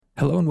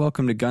Hello and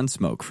welcome to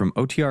Gunsmoke from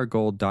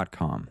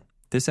OTRGold.com.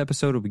 This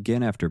episode will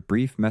begin after a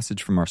brief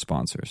message from our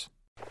sponsors.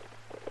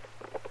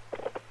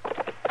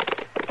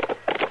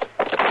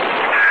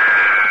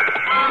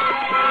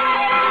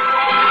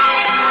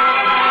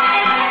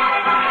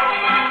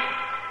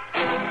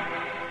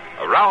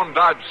 Around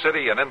Dodge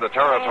City and in the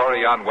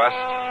territory on West,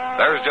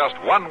 there's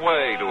just one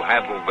way to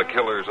handle the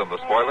killers and the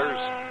spoilers,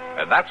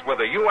 and that's with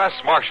a U.S.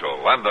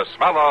 Marshal and the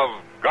smell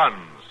of gun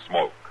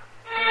smoke.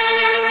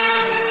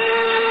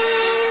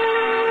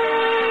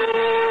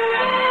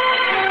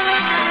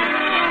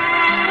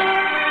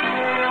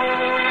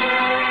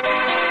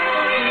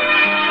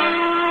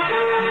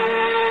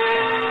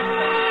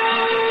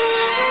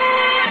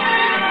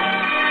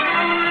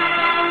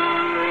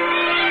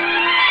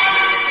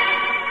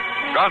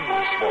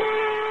 Gunsmoke,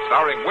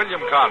 starring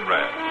William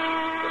Conrad,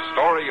 the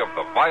story of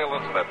the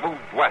violence that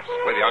moved west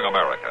with young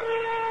America,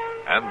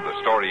 and the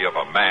story of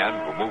a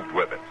man who moved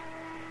with it.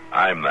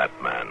 I'm that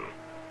man,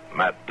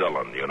 Matt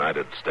Dillon,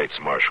 United States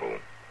Marshal.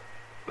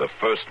 The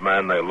first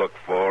man they look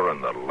for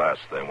and the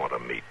last they want to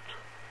meet.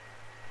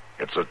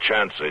 It's a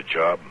chancy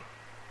job,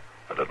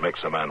 and it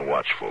makes a man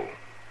watchful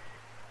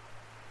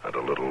and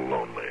a little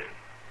lonely.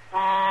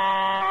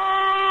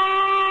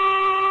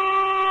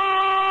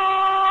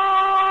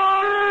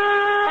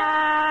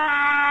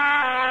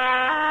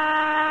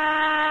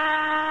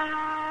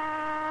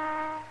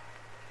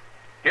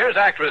 Here's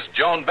actress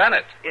Joan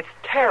Bennett. It's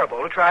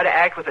terrible to try to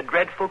act with a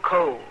dreadful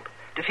cold.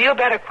 To feel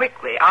better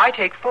quickly, I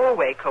take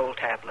 4-way cold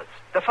tablets,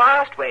 the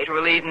fast way to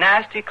relieve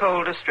nasty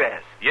cold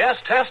distress. Yes,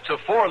 tests of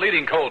 4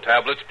 leading cold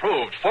tablets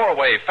proved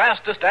 4-way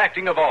fastest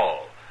acting of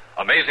all.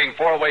 Amazing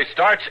 4-way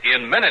starts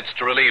in minutes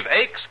to relieve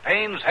aches,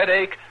 pains,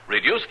 headache,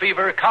 reduce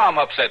fever, calm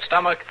upset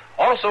stomach,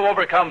 also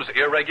overcomes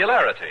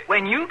irregularity.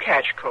 When you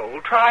catch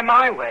cold, try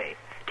my way.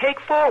 Take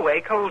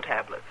 4-way cold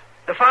tablets,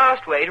 the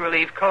fast way to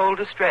relieve cold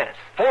distress.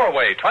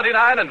 4-way,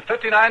 29 and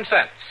 59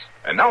 cents.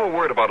 And now a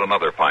word about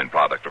another fine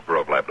product of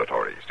Grove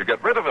Laboratories. To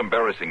get rid of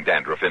embarrassing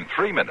dandruff in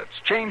 3 minutes,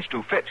 change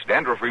to Fitch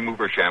Dandruff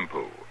Remover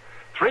Shampoo.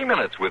 3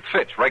 minutes with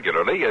Fitch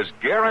regularly is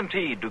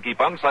guaranteed to keep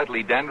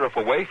unsightly dandruff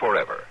away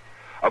forever.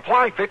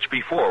 Apply Fitch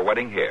before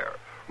wetting hair.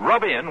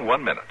 Rub in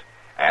 1 minute.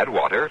 Add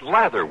water,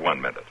 lather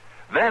 1 minute.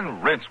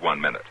 Then rinse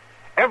 1 minute.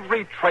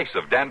 Every trace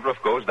of dandruff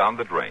goes down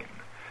the drain.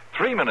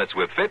 3 minutes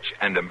with Fitch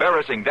and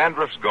embarrassing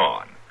dandruff's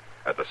gone.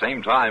 At the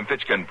same time,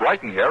 Fitch can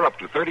brighten hair up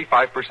to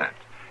 35%.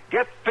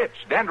 Get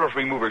Fitch Dandruff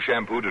Remover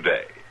Shampoo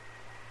today.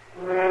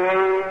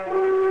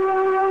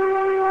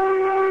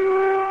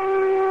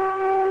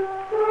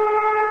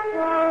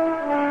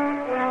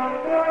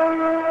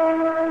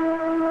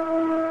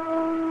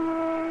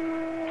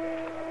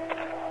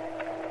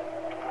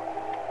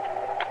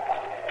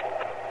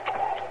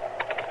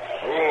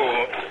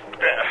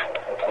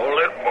 Hold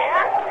it,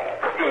 boy.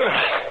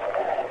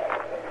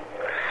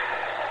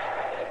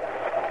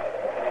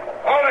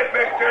 Hold it,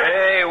 Victor.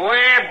 Hey,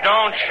 Webb,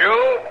 don't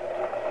shoot.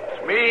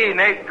 It's me,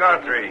 Nate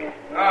Guthrie.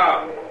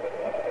 Oh.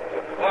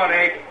 What,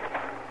 Nate?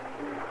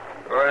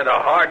 I had a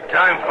hard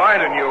time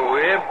finding you,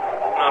 Webb.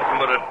 Nothing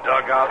but a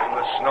dugout in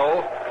the snow.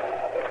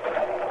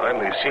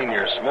 Finally seen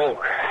your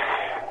smoke.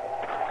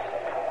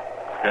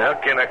 Now,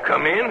 can I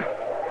come in?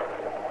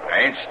 I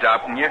ain't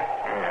stopping you.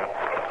 Yeah.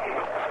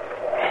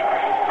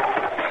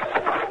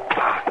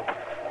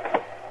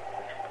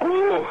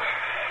 Ooh.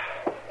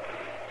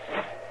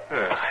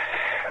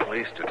 At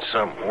least it's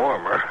some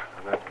warmer.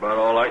 That's about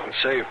all I can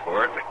say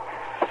for it.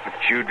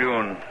 What you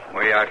doing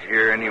way out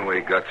here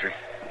anyway, Guthrie?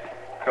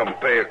 Come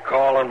pay a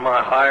call on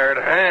my hired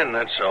hand,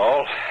 that's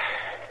all.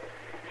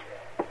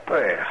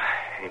 Well,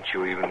 ain't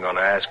you even going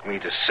to ask me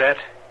to set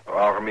or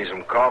offer me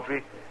some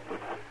coffee?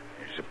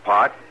 Here's a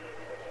pot.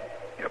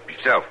 Help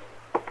yourself.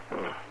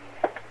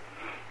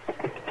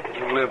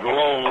 You lived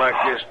alone like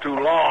this too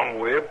long,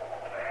 Webb.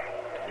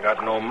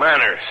 Got no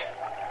manners.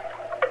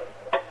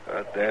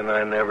 But then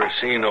I never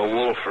seen a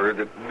wolfer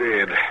that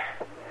did.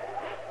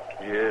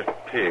 Just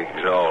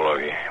pigs, all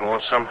of you.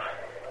 Want some?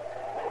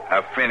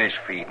 I've finished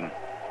feeding.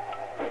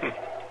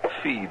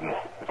 Feeding.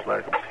 It's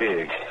like a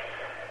pig.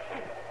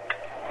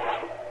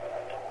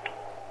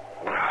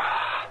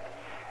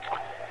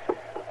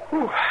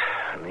 Whew,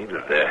 I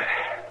needed that.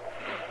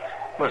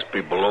 Must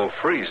be below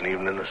freezing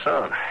even in the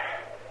sun.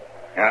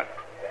 Now,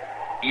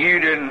 you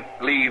didn't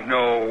leave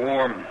no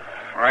warm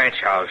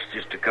ranch house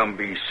just to come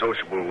be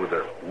sociable with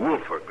a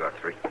wolfer,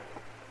 Guthrie.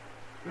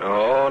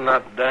 No,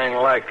 not dang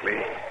likely.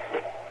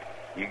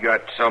 You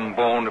got some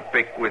bone to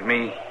pick with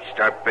me?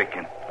 Start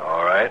picking.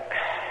 All right.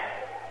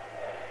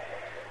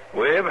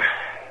 Webb,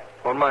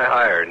 what am I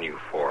hiring you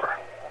for?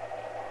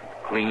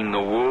 Clean the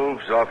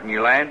wolves off in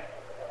your land?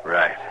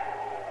 Right.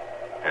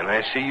 And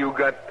I see you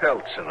got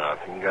pelts enough.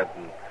 You got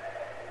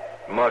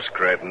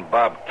muskrat and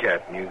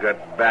bobcat, and you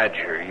got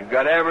badger. You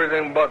got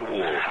everything but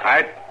wolf.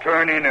 I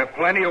turned in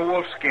plenty of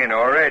wolf skin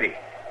already.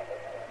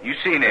 You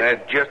seen it.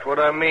 That's just what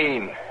I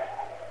mean.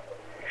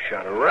 You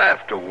shot a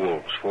raft of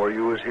wolves before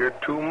you was here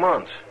 2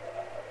 months.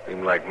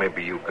 Seemed like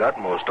maybe you got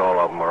most all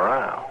of them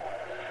around.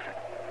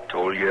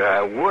 Told you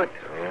I would.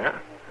 Yeah?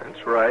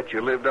 That's right.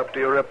 You lived up to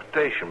your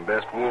reputation,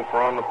 best wolfer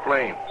on the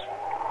plains.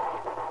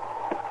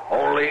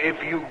 Only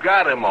if you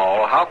got 'em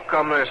all, how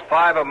come there's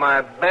 5 of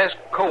my best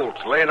colts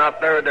laying out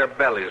there with their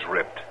bellies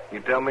ripped? You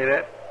tell me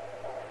that?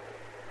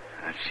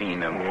 I seen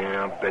them.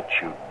 Yeah, I bet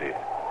you did.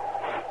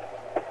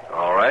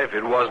 All right, if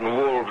it wasn't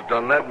wolves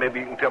done that, maybe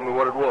you can tell me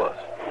what it was.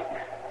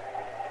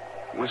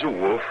 It was a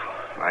wolf,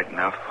 right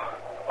enough.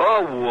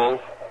 A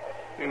wolf?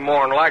 Be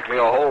more than likely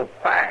a whole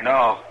pack.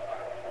 No,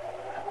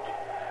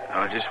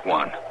 just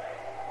one.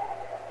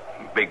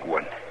 A big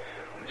one.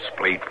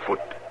 Splayed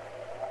foot.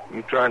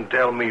 You trying to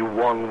tell me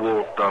one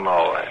wolf done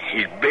all that?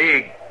 He's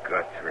big,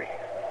 Guthrie.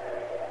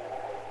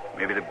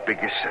 Maybe the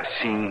biggest I've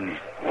seen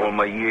in all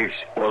my years.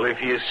 Well,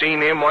 if you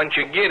seen him, why don't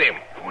you get him?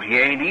 Well, he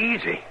ain't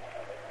easy.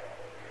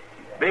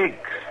 He's big.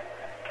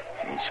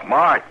 He's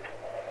smart.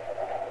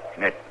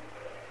 And that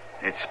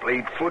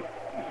splayed foot,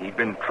 he'd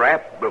been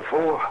trapped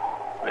before.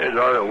 There's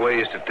other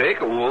ways to take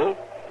a wolf.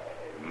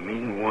 A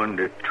mean one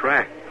to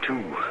track,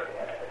 too.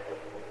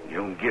 You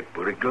don't get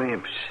but a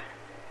glimpse.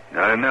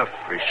 Not enough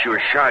for a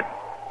sure shot.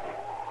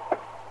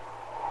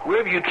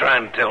 Where you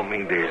trying to tell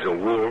me there's a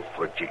wolf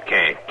that you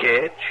can't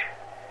catch?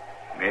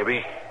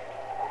 Maybe.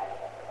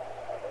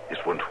 This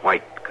one's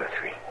white,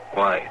 Guthrie.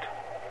 White?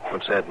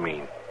 What's that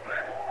mean?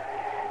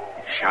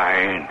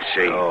 Cheyenne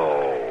say...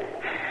 Oh.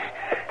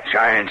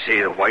 Cheyenne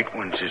say the white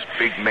one's his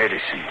big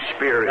medicine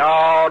spirit.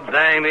 Oh,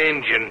 dang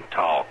Injun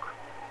talk.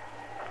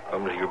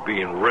 Unless you're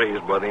being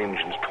raised by the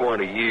Injuns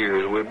 20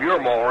 years, well,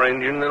 you're more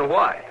Injun than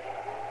white.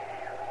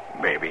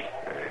 Maybe.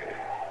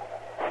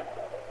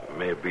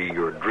 Maybe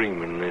you're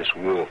dreaming this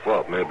wolf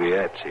up. Maybe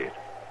that's it.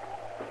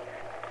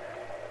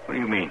 What do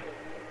you mean?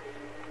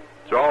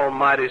 It's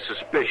almighty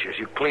suspicious.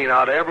 You clean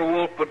out every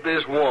wolf but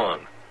this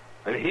one.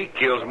 And he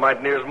kills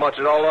mighty near as much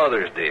as all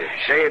others did.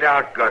 Say it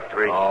out,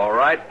 Guthrie. All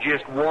right,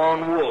 just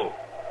one wolf.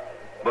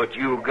 But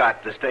you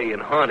got to stay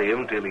and hunt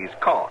him till he's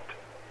caught.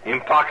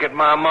 Him pocket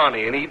my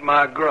money and eat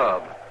my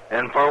grub.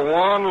 And for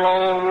one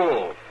lone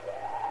wolf,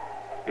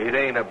 it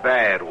ain't a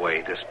bad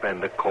way to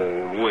spend a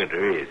cold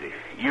winter, is it?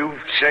 You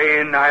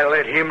saying I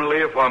let him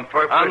live on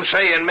purpose? I'm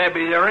saying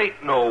maybe there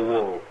ain't no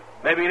wolf.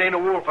 Maybe it ain't a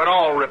wolf at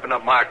all ripping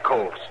up my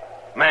colts.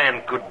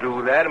 Man could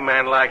do that, a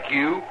man like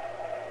you.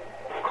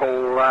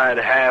 Cold-eyed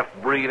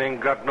half-breed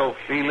ain't got no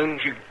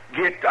feelings. You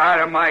get out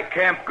of my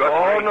camp,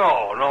 Guthrie.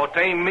 Oh, no, it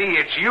ain't me.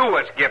 It's you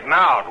that's getting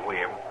out,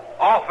 William.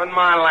 Off in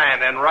my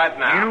land, and right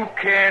now. You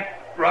can't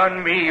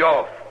run me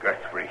off,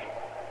 Guthrie.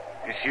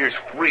 This here's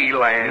free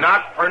land.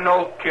 Not for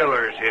no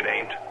killers, it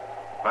ain't.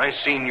 I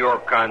seen your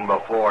kind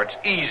before. It's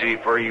easy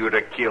for you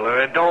to kill,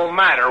 and it don't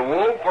matter,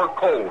 wolf or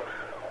colt.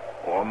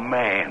 Or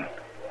man.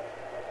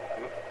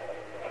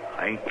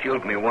 I ain't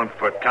killed me one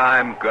for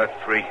time,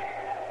 Guthrie.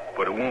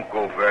 But it won't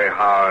go very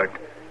hard.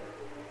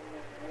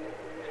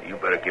 So you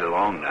better get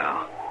along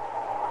now.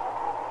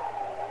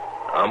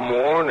 I'm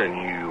warning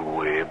you,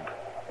 Wib.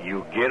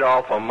 You get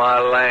off of my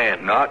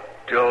land. Not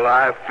till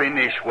I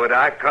finish what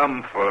I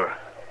come for.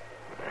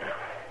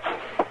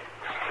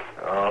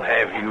 I'll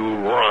have you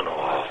run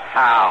off.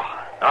 How?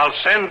 I'll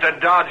send to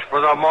Dodge for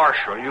the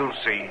marshal, you'll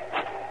see.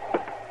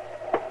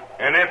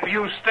 And if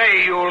you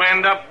stay, you'll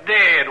end up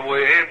dead,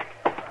 Wib.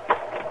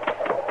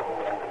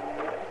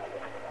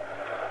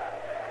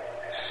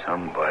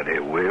 Somebody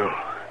will.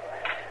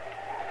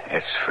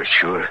 That's for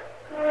sure.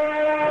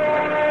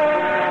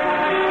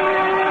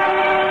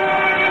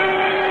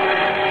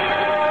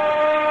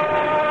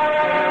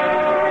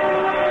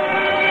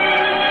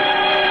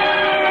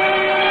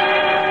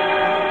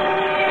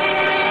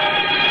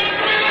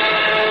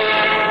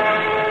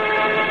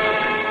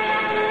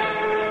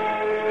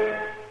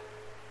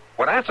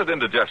 When acid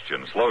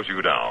indigestion slows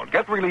you down,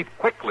 get relief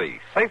quickly,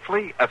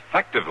 safely,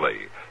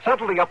 effectively.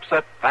 Suddenly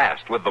upset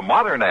fast with the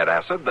modern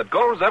antacid that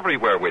goes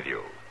everywhere with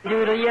you.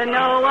 Do you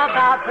know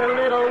about the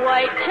little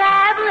white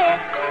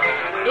tablet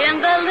in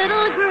the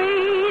little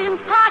green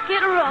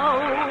pocket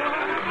roll?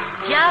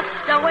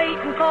 Just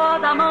a-waiting for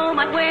the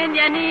moment when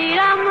you need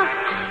 'em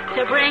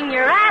to bring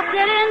your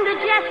acid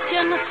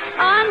indigestion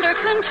under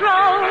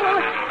control.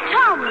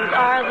 Tums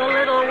are the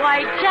little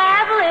white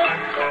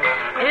tablets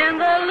in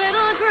the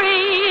little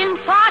green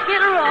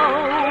pocket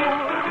roll.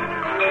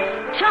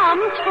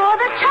 Tums for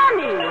the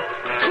tummy,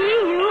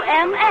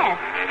 T-U-M-S.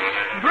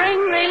 Bring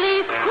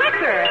relief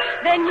quicker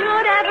than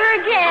you'd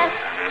ever guess.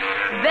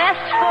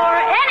 Best for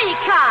any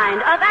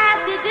kind of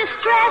acid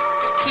distress.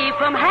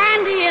 Keep 'em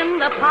handy in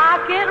the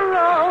pocket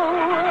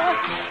roll.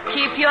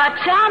 Keep your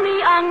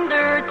tummy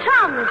under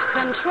Tums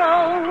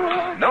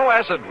control. No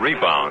acid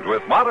rebound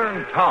with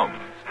modern Tums.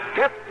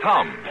 Get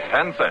Tums,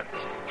 10 cents.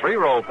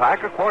 3-roll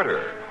pack, a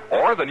quarter.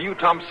 Or the new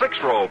Tums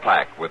 6-roll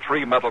pack with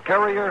 3 metal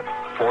carrier,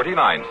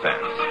 49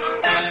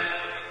 cents.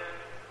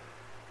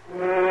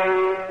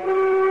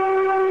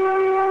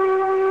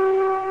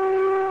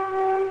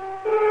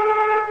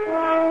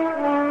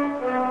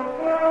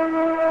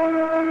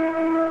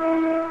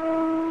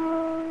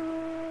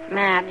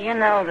 Matt, you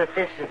know that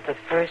this is the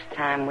first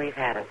time we've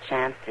had a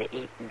chance to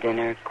eat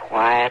dinner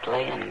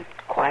quietly in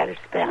quite a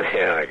spell.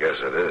 Yeah, I guess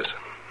it is.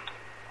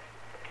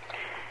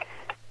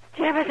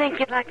 Do you ever think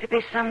you'd like to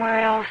be somewhere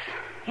else?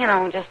 You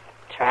know, just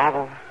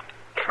travel.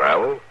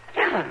 Travel?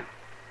 Yeah.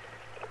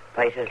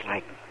 Places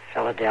like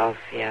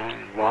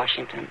Philadelphia,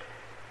 Washington,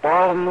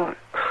 Baltimore.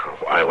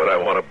 Why would I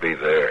want to be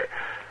there?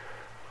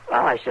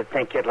 Well, I should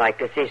think you'd like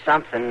to see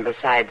something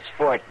besides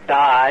Fort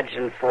Dodge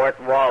and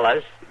Fort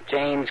Wallace,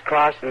 James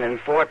Crossing and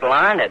Fort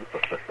Larned.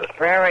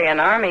 Prairie and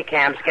Army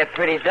camps get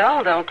pretty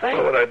dull, don't they?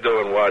 What would I do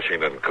in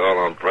Washington? Call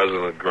on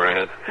President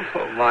Grant?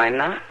 Well, why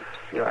not?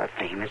 You're a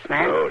famous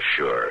man. Oh,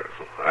 sure.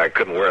 I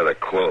couldn't wear the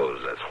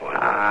clothes, that's why.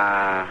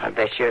 I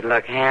bet you'd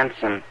look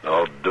handsome.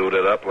 All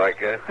duded up like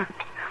that?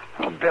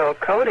 Well, Bill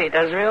Cody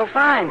does real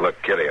fine.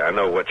 Look, Kitty, I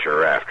know what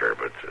you're after,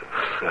 but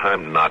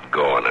I'm not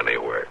going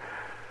anywhere.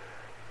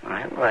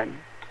 I would.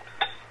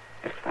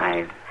 If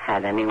I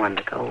had anyone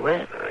to go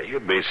with.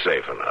 You'd be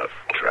safe enough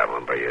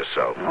traveling by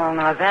yourself. Well,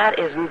 now, that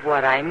isn't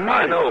what I meant.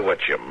 I know what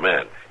you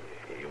meant.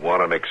 You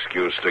want an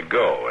excuse to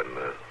go,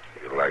 and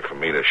you'd like for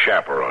me to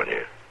chaperone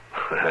you.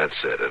 That's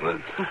it,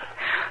 isn't it?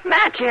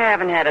 Matt, you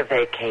haven't had a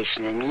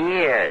vacation in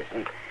years.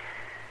 And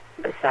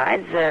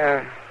besides,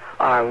 there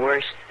are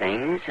worse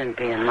things than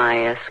being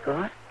my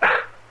escort.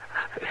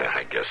 Yeah,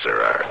 I guess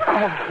there are.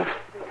 Oh.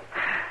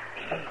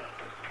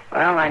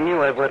 Well, I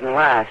knew it wouldn't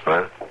last.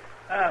 What?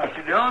 What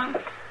you doing,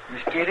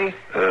 Miss Kitty?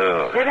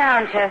 Oh. Sit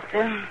down,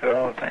 Chester.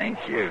 Oh, thank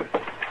you.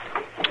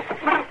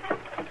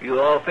 You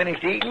all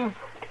finished eating?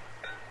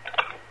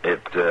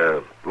 It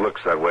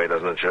looks that way,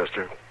 doesn't it,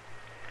 Chester?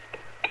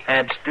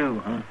 Had stew,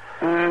 huh?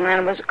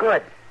 And it was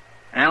good.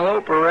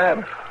 Antelope or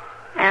rabbit?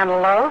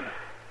 Antelope?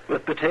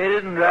 With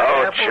potatoes and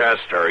dried apples?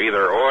 Chester,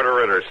 either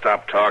order it or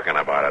stop talking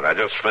about it. I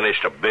just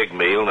finished a big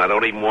meal, and I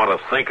don't even want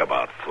to think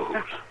about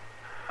food.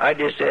 I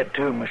just had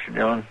two, Mr.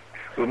 Dillon,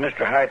 with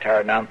Mr.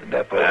 Hightower down at the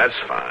depot. That's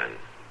fine.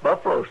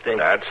 Buffalo steak.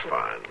 That's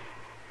fine.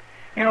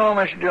 You know,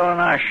 Mr. Dillon,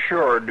 I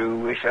sure do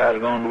wish I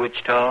was going to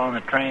Wichita on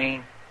the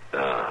train.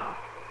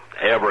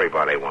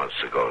 Everybody wants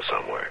to go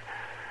somewhere.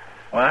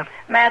 What?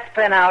 Matt's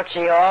been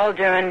ouchie all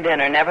during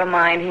dinner. Never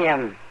mind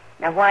him.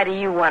 Now, why do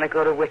you want to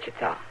go to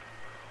Wichita?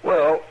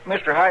 Well,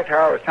 Mr.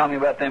 Hightower was telling me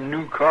about them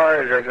new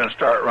cars they're going to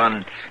start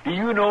running. Do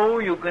you know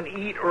you can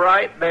eat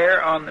right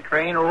there on the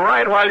train,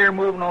 right while you're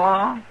moving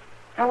along?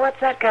 Now, what's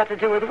that got to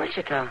do with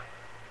Wichita?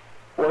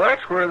 Well,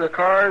 that's where the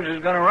cars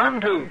is going to run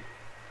to.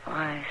 Oh,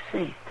 I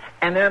see.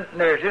 And then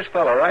there's this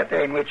fellow right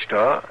there in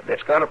Wichita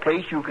that's got a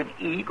place you can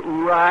eat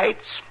right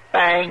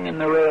spang in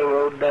the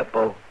railroad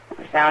depot.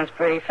 Sounds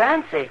pretty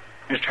fancy.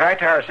 Mr.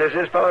 Hightower says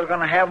this fellow's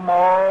going to have them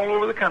all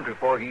over the country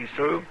before he's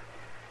through.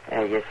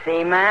 There you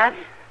see, Matt.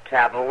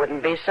 Travel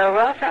wouldn't be so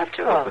rough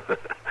after all.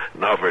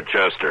 Not for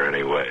Chester,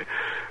 anyway.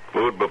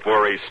 Food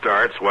before he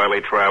starts, while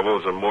he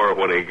travels, and more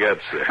when he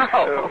gets there.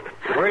 Oh.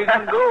 Where are you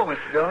going to go,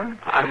 Mr. Dillon?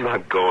 I'm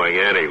not going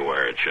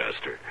anywhere,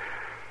 Chester.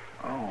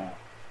 Oh.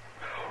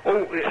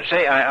 Oh,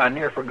 say, I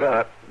near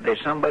forgot.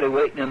 There's somebody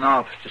waiting in the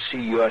office to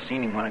see you. I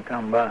seen him when I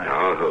come by.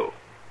 Oh, who?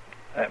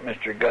 That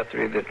Mr.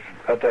 Guthrie that's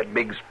got that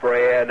big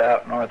spray ad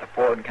out north of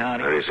Ford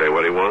County. Did he say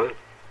what he wanted?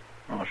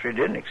 Well, sure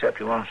didn't, except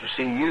he wants to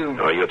see you.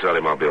 Oh, you tell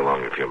him I'll be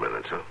along in a few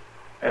minutes, huh?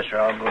 Yes, sir.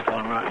 I'll go tell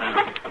him right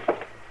now.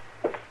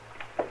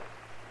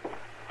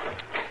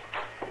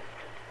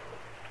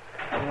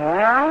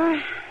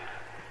 Well,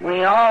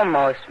 we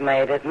almost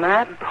made it,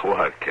 Matt.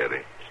 What,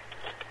 Kitty?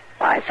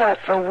 I thought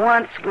for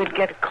once we'd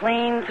get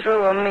clean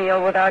through a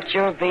meal without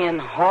your being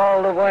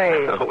hauled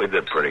away. Oh, we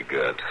did pretty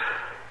good.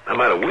 I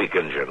might have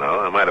weakened, you know.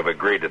 I might have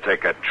agreed to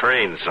take a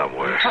train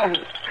somewhere. Oh.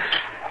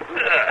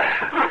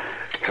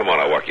 Come on,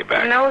 I'll walk you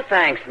back. No,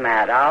 thanks,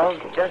 Matt. I'll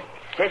just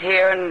sit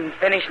here and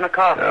finish my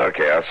coffee.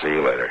 Okay, I'll see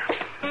you later.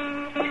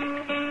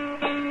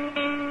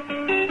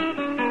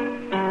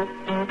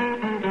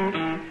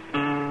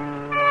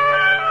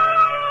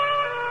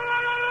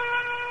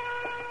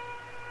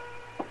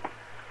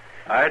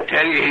 I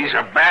tell you, he's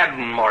a bad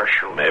one,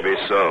 Marshal. Maybe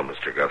so,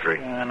 Mr. Guthrie.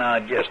 Now,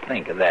 just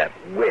think of that.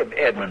 Webb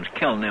Edmonds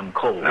killing them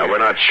cold. Now, we're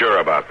not sure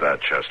about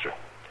that, Chester.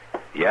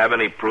 You have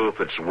any proof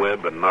it's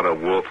Webb and not a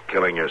wolf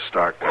killing your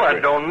stock? Well, I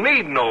don't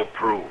need no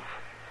proof.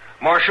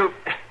 Marshal,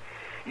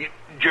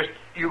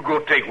 you go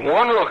take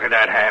one look at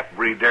that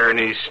half-breed there in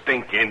his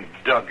stinking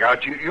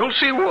dugout. You'll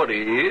see what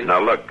he is. Now,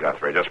 look,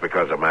 Guthrie, just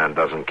because a man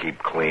doesn't keep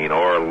clean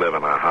or live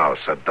in a house,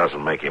 that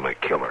doesn't make him a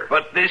killer.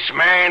 But this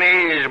man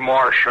is,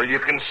 Marshal. You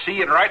can see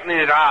it right in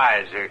his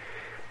eyes.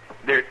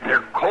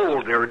 They're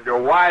cold. They're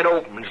wide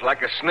open. It's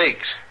like a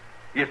snake's.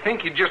 You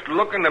think you're just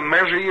looking to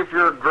measure you for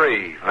your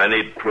grave. I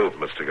need proof,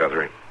 Mr.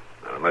 Guthrie.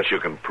 Unless you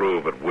can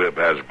prove that Webb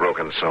has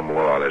broken some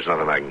law, there's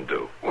nothing I can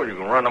do. Well, you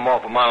can run him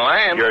off of my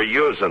land. You're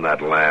using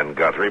that land,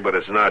 Guthrie, but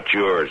it's not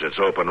yours. It's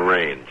open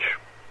range.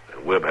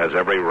 And Webb has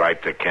every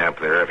right to camp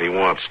there if he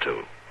wants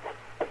to.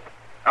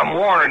 I'm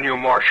warning you,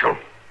 Marshal.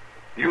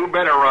 You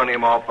better run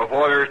him off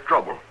before there's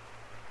trouble.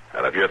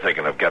 And if you're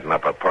thinking of getting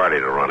up a party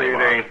to run him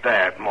off... It ain't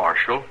that,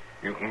 Marshal.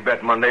 You can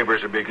bet my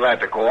neighbors will be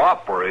glad to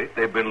cooperate.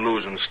 They've been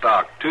losing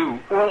stock, too.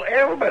 Well,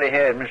 everybody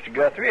has, Mr.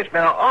 Guthrie. It's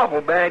been an awful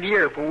bad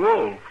year for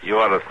wolves. You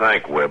ought to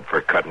thank Webb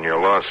for cutting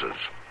your losses.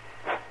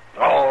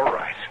 All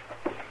right.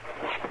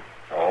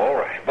 All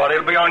right. But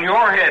it'll be on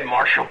your head,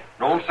 Marshal.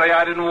 Don't say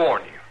I didn't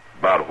warn you.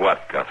 About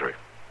what, Guthrie?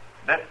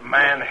 That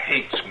man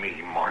hates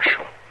me,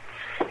 Marshal.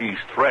 He's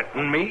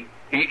threatened me.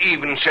 He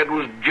even said it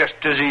was just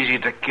as easy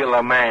to kill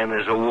a man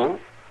as a wolf.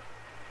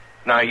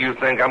 Now, you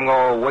think I'm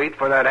going to wait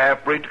for that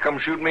half-breed to come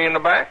shoot me in the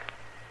back?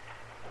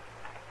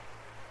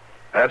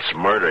 That's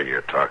murder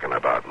you're talking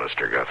about,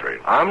 Mr. Guthrie.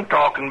 I'm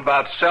talking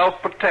about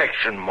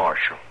self-protection,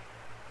 Marshal.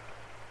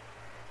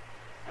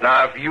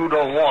 Now, if you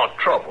don't want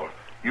trouble,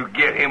 you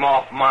get him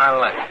off my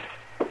land.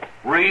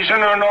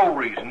 Reason or no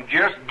reason,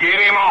 just get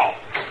him off.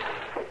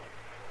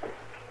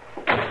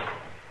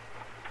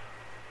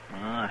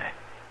 My.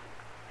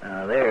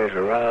 Now, there's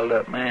a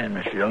riled-up man,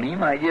 Mr. Dillon. He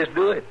might just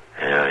do it.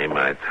 Yeah, he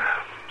might.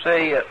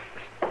 Say, is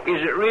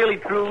it really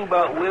true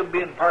about Webb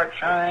being part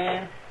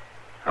Cheyenne?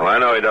 Well, I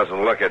know he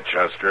doesn't look it,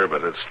 Chester,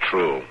 but it's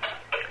true.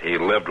 He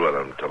lived with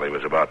him till he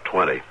was about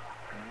 20.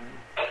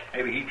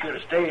 Maybe he should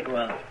have stayed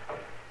with him.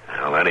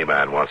 Well, any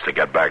man wants to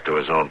get back to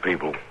his own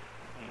people.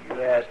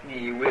 You ask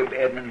me, Webb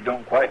Edmonds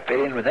don't quite fit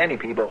in with any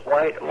people,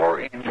 white or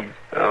Indian.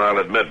 Well, I'll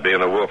admit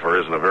being a wolfer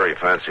isn't a very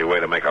fancy way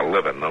to make a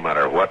living, no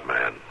matter what,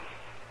 man.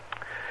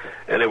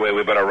 Anyway,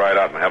 we better ride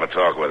out and have a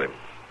talk with him.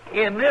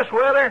 In this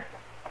weather?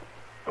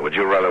 Would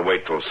you rather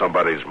wait till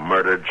somebody's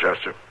murdered,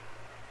 Chester?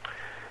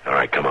 All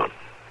right, come on.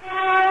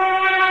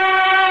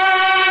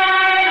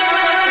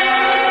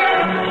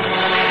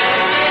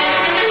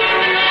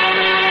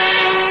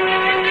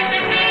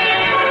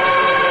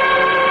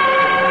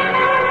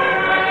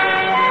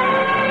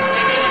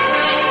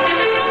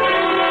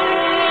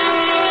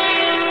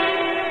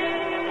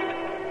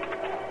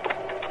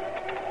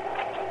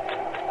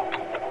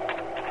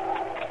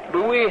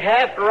 Do we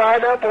have to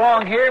ride up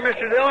along here,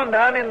 Mr. Dillon?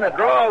 Down in the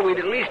draw, we'd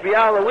at least be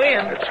out of the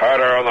wind. It's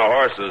harder on the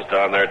horses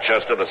down there,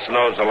 Chester. The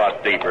snow's a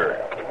lot deeper.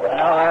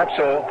 Well, that's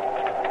so.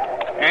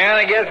 And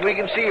I guess we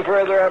can see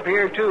further up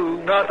here,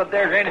 too. Not that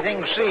there's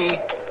anything to see.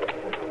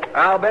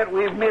 I'll bet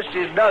we've missed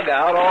his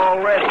dugout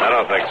already. I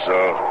don't think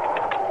so.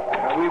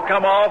 We've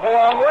come awful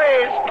long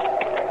ways.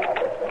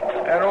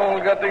 That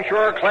old Guthrie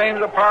sure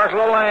claims a parcel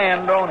of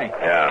land, don't he?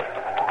 Yeah.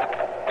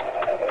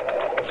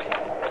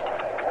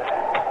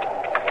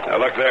 Now,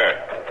 look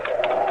there.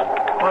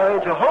 Well,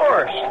 it's a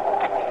horse.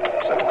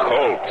 It's a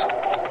colt.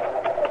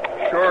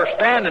 Sure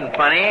standing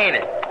funny, ain't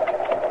it?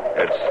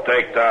 It's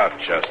staked out,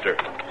 Chester.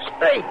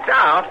 Staked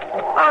out?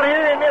 Out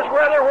here in this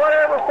weather,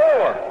 whatever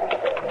for?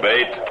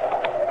 Bait.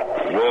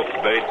 Wolf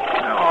bait.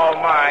 Oh,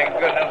 my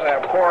goodness,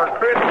 that poor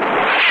critter.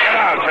 Get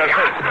out,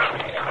 Chester.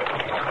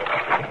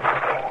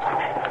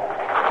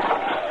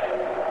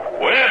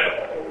 Webb!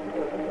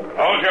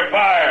 Hold your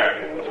fire.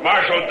 It's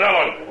Marshal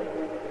Dillon.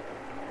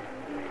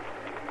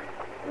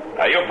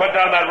 Now, you put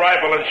down that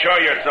rifle and show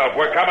yourself.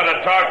 We're coming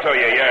to talk to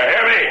you. You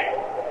hear me?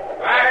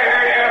 I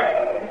hear you.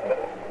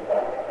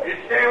 You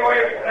stay away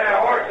from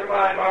that horse of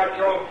mine,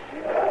 Marshal.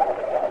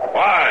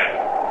 Why?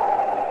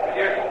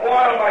 You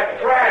spoiled my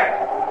trap.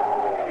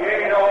 You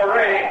ain't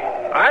already.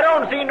 I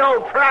don't see no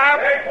trap.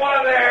 There's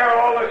one there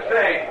all the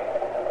same.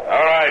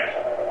 All right.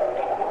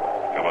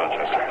 Come on,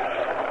 Chester.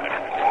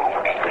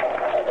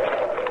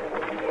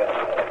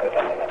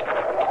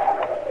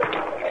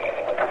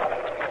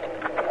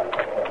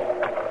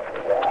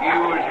 You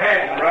was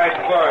heading right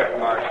for it,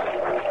 Marshal.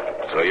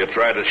 So you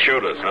tried to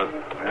shoot us, huh?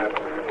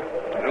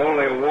 I'd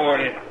only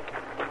warning.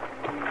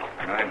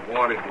 I'd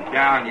wanted to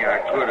down you, I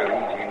could have,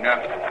 easy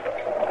enough.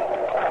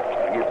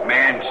 If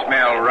man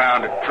smell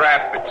around a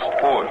trap, it's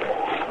spoiled.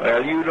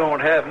 Well, you don't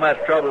have much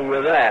trouble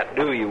with that,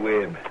 do you,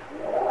 Webb?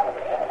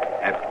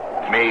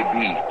 That may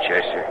be,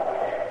 Chester.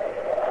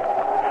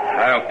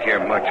 I don't care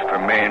much for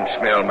man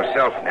smell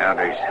myself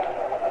nowadays.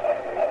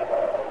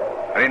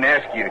 I didn't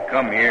ask you to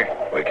come here.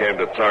 We came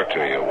to talk to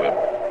you, Webb.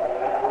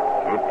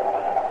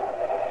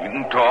 You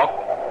can talk.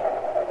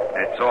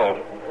 That's all.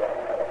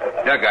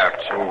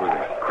 Dugout's over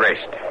the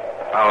crest.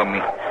 Follow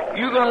me.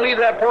 You gonna leave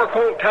that poor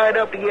colt tied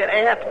up to get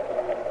at?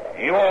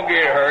 He won't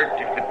get hurt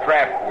if the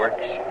trap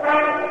works.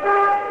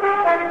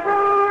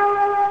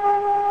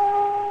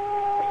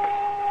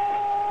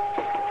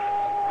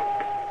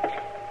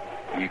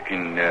 You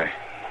can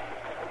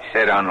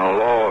sit on a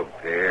log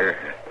there.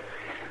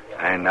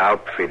 I'm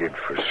outfitted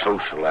for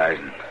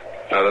socializing.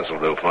 Now, this'll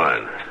do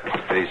fine.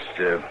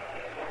 There's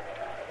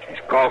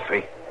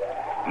coffee.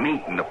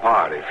 Meat in the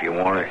pot if you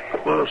want it.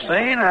 Well,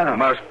 say now.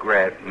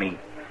 Muskrat meat.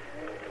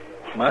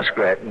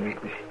 Muskrat meat.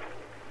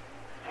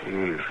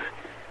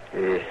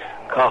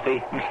 Coffee,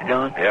 Mr.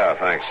 Dillon? Yeah,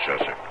 thanks,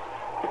 Chester.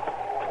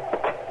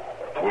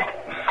 Well,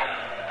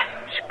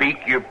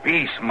 speak your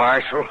piece,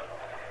 Marshal.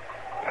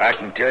 I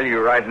can tell you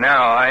right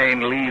now, I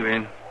ain't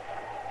leaving.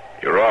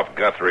 You're off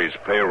Guthrie's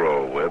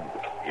payroll, Webb.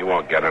 You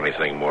won't get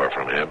anything more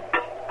from him.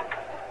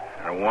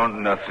 I want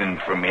nothing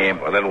from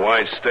him. Well, then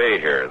why stay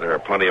here? There are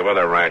plenty of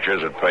other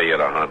ranchers that pay you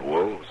to hunt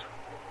wolves.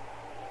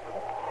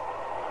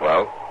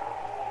 Well?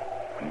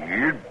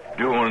 You're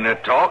doing the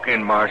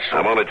talking, Marshal.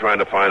 I'm only trying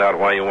to find out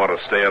why you want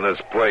to stay in this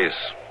place.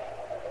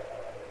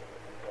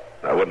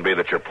 That wouldn't be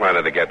that you're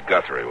planning to get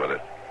Guthrie with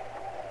it.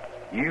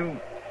 You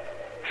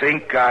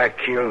think I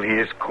killed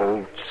his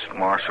colts,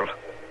 Marshal?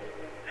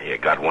 You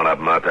got one of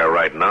them out there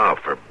right now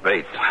for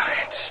bait.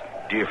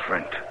 It's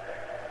different.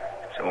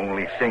 It's the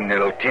only thing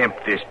that'll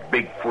tempt this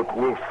Bigfoot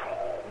wolf.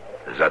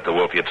 Is that the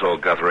wolf you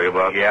told Guthrie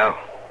about? Yeah.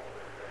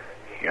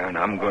 Yeah, and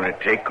I'm going to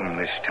take him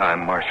this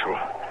time, Marshal.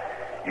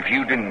 If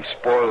you didn't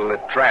spoil the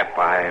trap,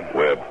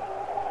 Webb,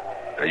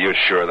 are you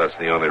sure that's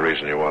the only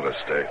reason you want to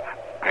stay?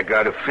 I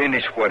got to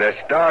finish what I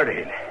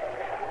started.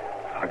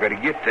 I got to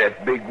get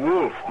that big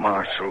wolf,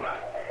 Marshal.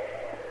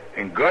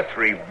 And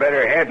Guthrie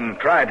better hadn't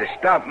tried to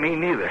stop me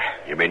neither.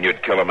 You mean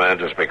you'd kill a man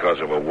just because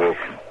of a wolf?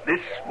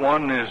 This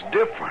one is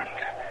different.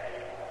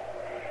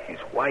 He's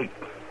white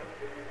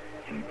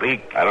and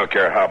big. I don't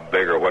care how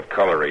big or what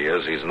color he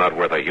is. He's not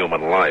worth a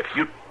human life.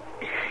 You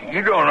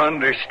don't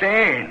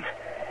understand.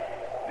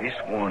 This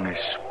one is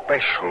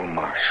special,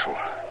 Marshal.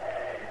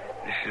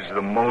 This is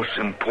the most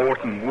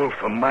important wolf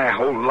of my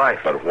whole life.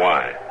 But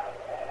why?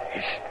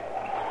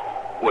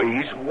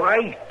 He's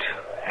white.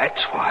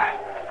 That's why.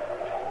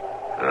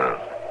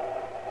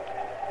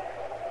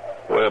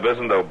 Webb,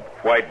 isn't the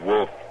white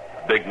wolf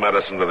big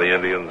medicine to the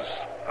Indians?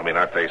 I mean,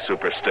 aren't they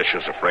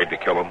superstitious, afraid to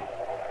kill him?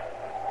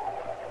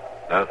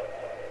 Huh?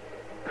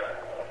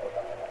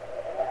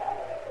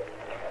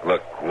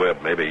 Look,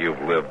 Webb, maybe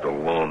you've lived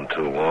alone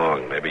too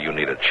long. Maybe you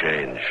need a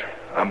change.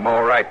 I'm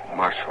all right,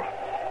 Marshal.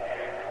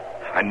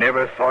 I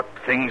never thought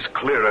things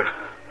clearer.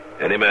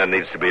 Any man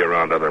needs to be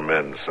around other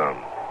men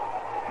some.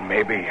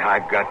 Maybe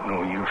I've got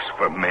no use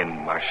for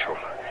men, Marshal.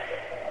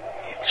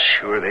 It's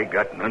sure they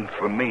got none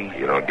for me.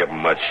 You don't give them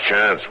much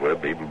chance,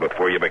 Webb. Even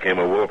before you became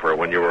a wolf or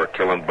when you were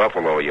killing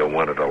buffalo, you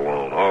wanted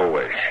alone,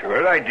 always.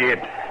 Sure I did.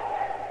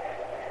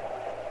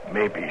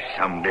 Maybe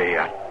someday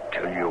I'll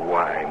tell you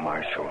why,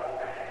 Marshal.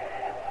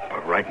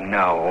 But right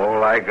now,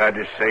 all I got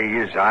to say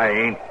is I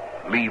ain't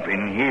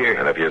leaving here.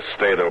 And if you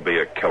stay, there'll be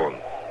a killing.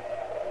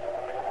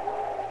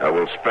 I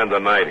will spend the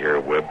night here,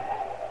 Webb.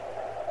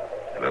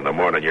 And in the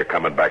morning, you're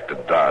coming back to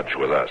Dodge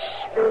with us.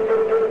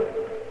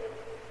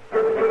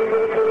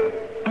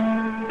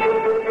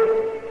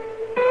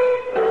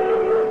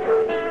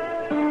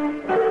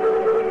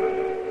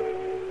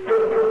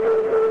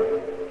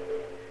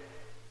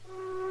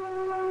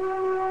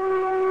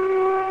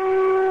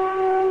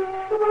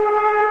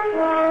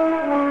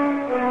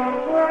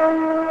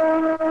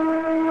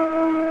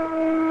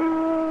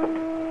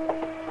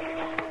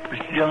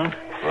 Mr. Dillon?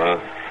 Huh?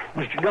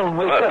 Mr. Dillon,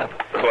 wake up.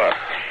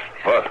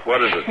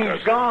 What is it?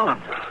 He's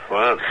gone.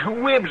 What?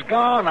 Webb's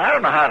gone. I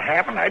don't know how it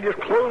happened. I just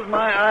closed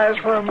my eyes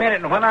for a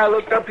minute, and when I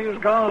looked up, he was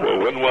gone. Well,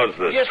 when was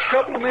this? Just a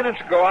couple of minutes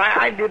ago.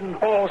 I didn't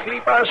fall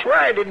asleep. I swear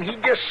I didn't. He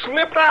just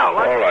slipped out.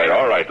 All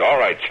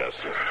right,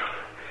 Chester.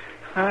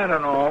 I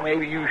don't know.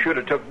 Maybe you should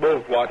have took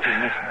both watches,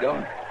 Mr.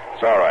 Dillon.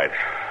 It's all right.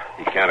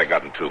 He can't have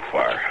gotten too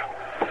far.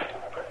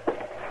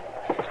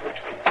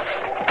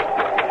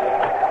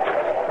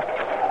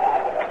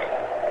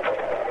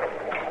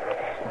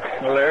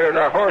 Well, there's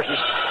our horses.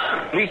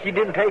 At least he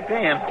didn't take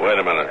them. Wait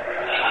a minute.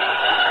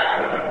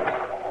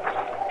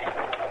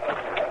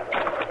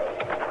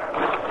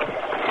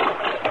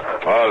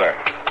 Oh, there.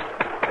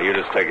 Now, you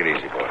just take it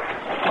easy, boy.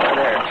 Oh,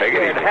 there. Take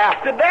it easy.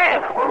 Half to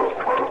death.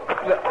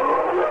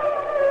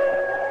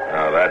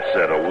 Now, that's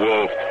it. A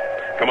wolf.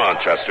 Come on,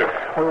 Chester.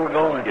 Where are we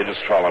going? You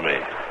just follow me.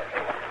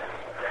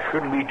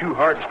 Shouldn't be too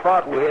hard to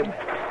spot, Webb.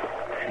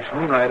 This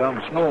moonlight on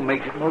the snow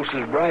makes it most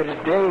as bright as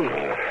day.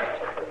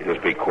 You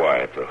just be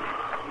quiet, though.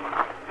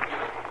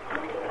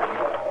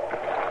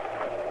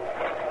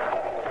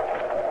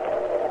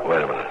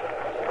 Wait a minute.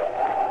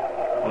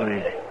 What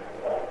is it?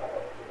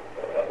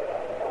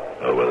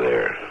 Over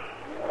there.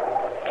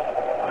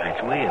 Why,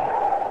 it's Webb.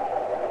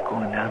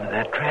 Going down to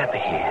that trap of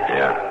his.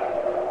 Yeah.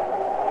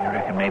 You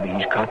reckon maybe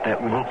he's caught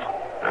that wolf?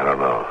 I don't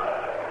know.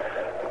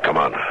 Come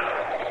on.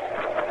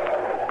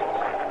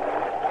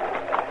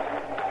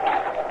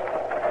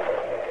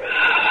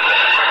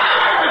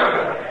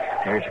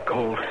 There's a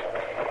colt.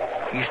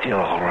 He's still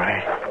all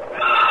right.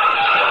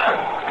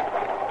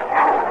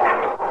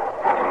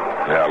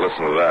 Yeah,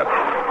 listen to that.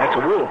 That's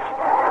a wolf.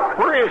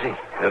 Where is he?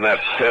 In that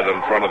pit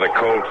in front of the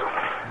colt.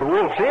 The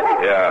wolf's in it?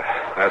 Yeah,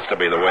 has to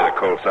be the way the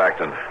colt's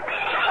acting.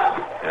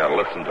 Yeah,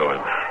 listen to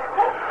him.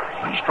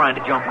 He's trying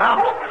to jump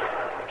out.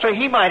 Say,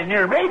 he might have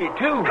near made it,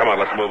 too. Come on,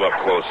 let's move up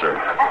closer.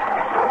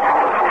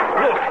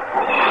 Look,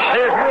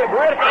 there's Webb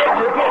right at the edge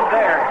of the pit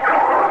there.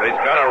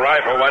 He's got a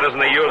rifle. Why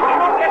doesn't he use it?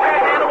 Look at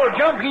that animal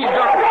jump he's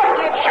done.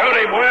 Shoot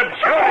him, Webb.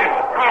 Shoot him.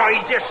 Oh,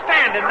 he's just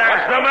standing there.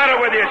 What's the matter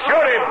with you?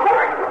 Shoot him.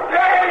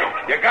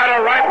 You got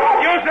a rifle.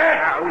 Use it.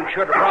 We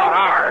should have brought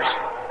ours.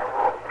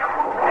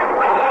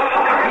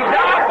 He's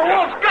out. The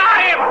wolf's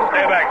got him.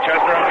 Stay back,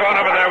 Chester. I'm going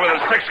over there with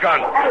a 6-gun.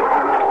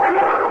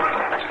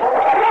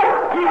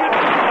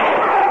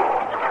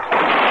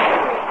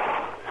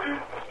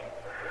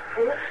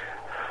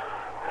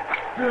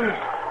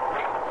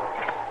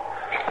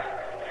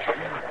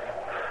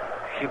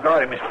 You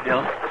got him, Mr.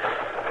 Dillon.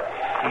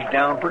 He's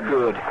down for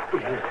good.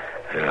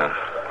 Yeah.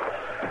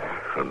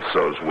 And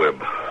so's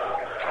Webb.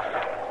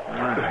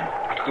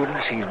 My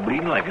goodness, he's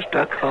bleeding like a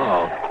stuck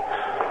hog.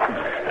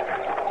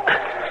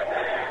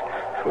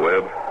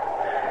 Webb.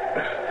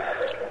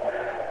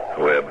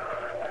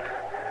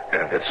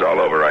 It's all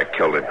over. I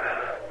killed him.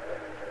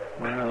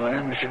 Well,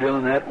 Mr.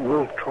 Dillon, that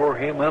wolf tore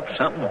him up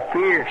something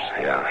fierce.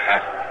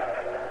 Yeah.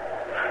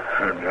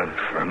 I'm done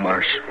for,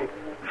 Marshal.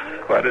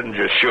 Why didn't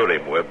you shoot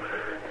him, Webb?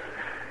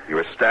 You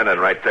were standing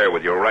right there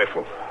with your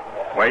rifle.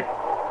 White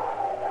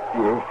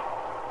wolf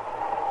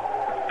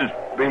is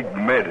big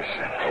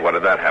medicine. Well, what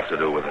did that have to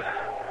do with it?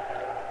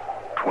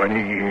 20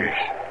 years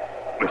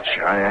with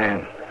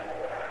Cheyenne.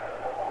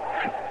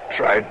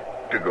 Tried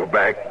to go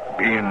back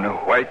being the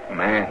white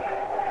man.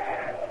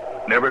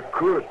 Never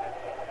could.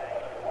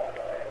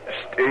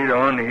 Stayed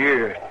on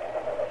here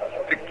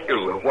to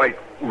kill the white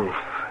wolf.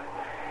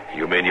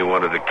 You mean you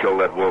wanted to kill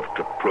that wolf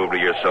to prove to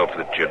yourself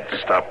that you'd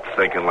stop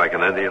thinking like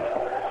an Indian?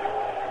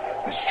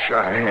 Miss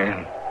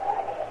Cheyenne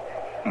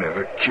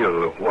never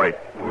killed a white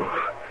wolf.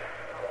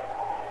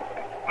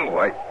 The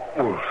white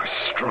wolf is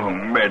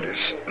strong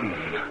medicine.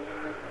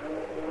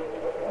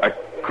 I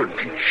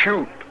couldn't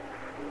shoot.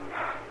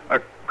 I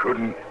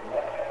couldn't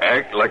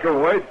act like a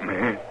white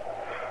man.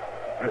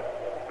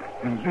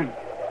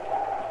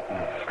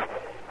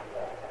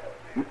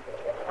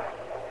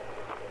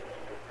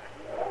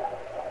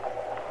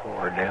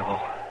 Poor devil.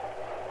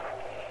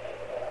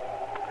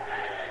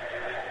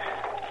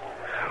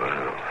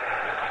 Well,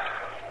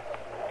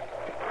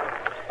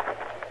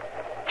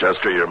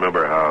 Chester, you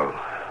remember how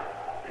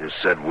you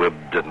said Webb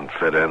didn't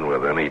fit in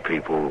with any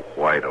people,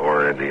 white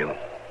or Indian?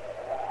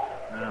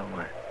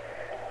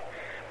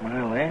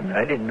 Well, then,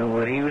 I didn't know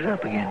what he was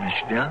up against,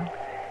 Mr. Dillon.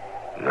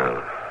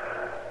 No.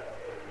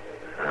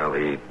 Well,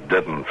 he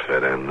didn't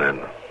fit in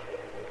then.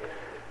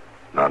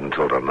 Not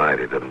until tonight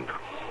he didn't.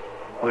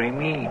 What do you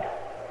mean?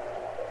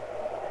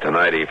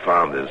 Tonight he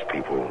found his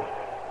people.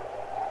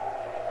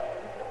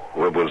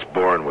 Webb was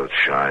born with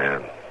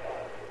Cheyenne.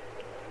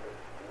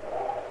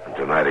 And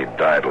tonight he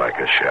died like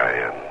a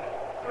Cheyenne.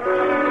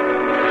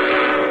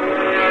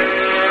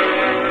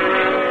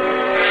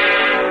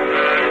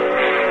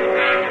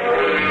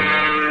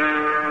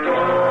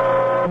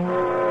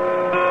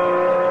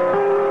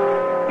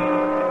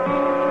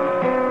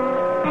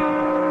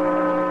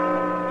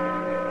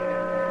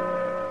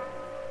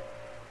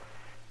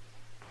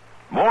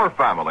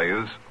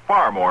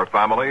 Far more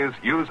families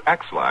use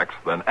X-Lax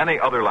than any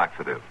other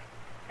laxative.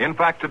 In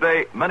fact,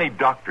 today, many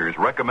doctors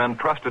recommend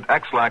trusted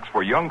X-Lax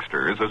for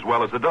youngsters as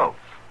well as adults.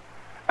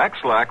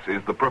 X-Lax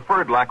is the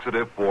preferred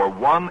laxative for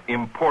one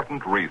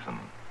important reason.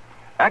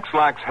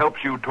 X-Lax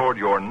helps you toward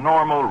your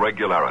normal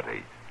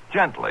regularity,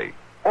 gently,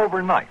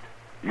 overnight.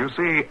 You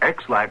see,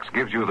 X-Lax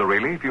gives you the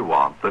relief you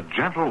want the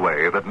gentle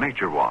way that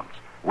nature wants,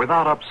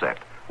 without upset,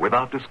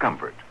 without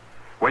discomfort.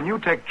 When you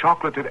take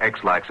chocolated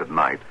X-Lax at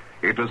night,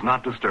 it does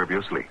not disturb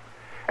your sleep.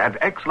 And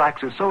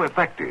X-Lax is so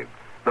effective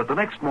that the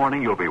next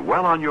morning you'll be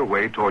well on your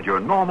way toward your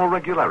normal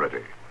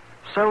regularity.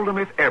 Seldom,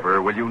 if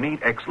ever, will you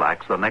need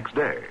X-Lax the next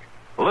day.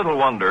 Little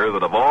wonder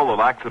that of all the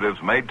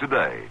laxatives made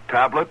today,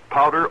 tablet,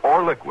 powder,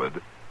 or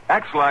liquid,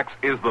 X-Lax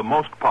is the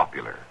most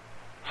popular.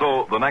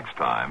 So the next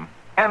time,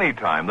 any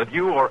time that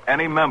you or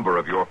any member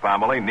of your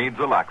family needs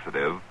a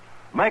laxative,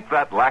 make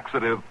that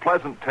laxative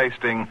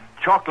pleasant-tasting,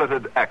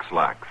 chocolated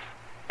X-Lax.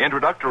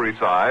 Introductory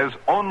size,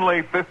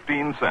 only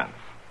 15 cents.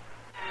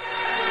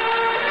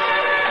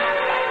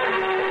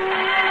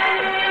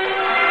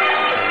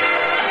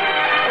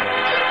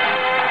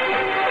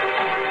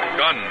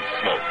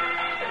 Gunsmoke.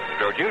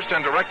 Produced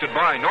and directed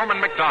by Norman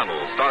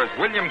Macdonald, stars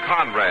William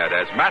Conrad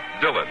as Matt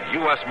Dillon,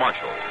 U.S.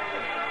 Marshal.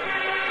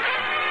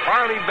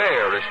 Harley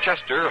Bear as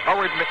Chester,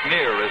 Howard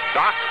McNear as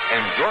Doc,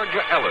 and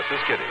Georgia Ellis as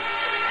Kitty.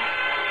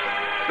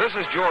 This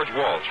is George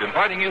Walsh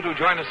inviting you to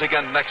join us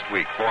again next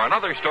week for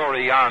another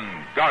story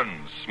on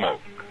Gunsmoke.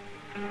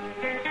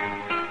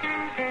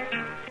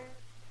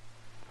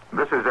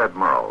 This is Ed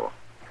Murrow.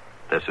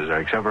 This is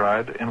Eric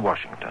Severide in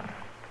Washington.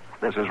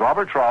 This is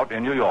Robert Trout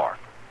in New York.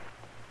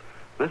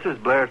 This is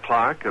Blair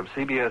Clark of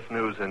CBS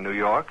News in New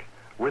York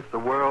with The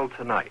World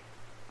Tonight.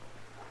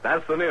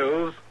 That's the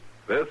news.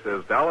 This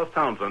is Dallas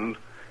Townsend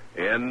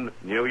in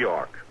New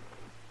York.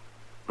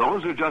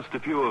 Those are just a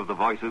few of the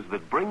voices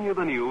that bring you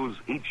the news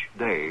each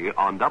day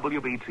on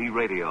WBT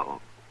Radio.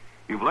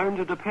 You've learned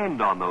to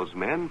depend on those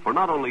men for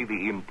not only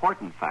the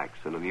important facts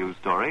in a news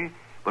story,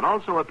 but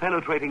also a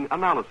penetrating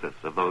analysis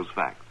of those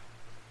facts.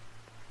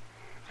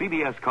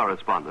 CBS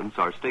correspondents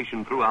are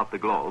stationed throughout the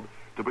globe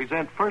to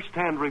present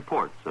first-hand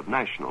reports of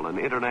national and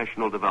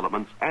international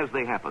developments as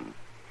they happen.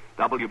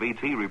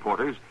 WBT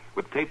reporters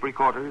with tape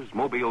recorders,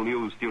 mobile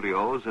news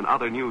studios, and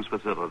other news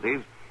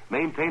facilities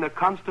maintain a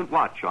constant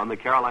watch on the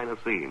Carolina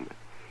scene.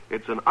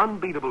 It's an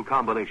unbeatable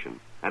combination,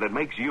 and it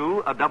makes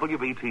you, a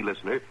WBT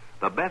listener,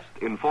 the best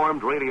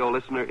informed radio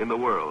listener in the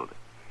world.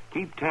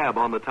 Keep tab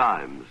on the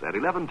times at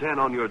 1110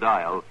 on your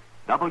dial,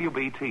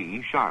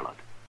 WBT Charlotte.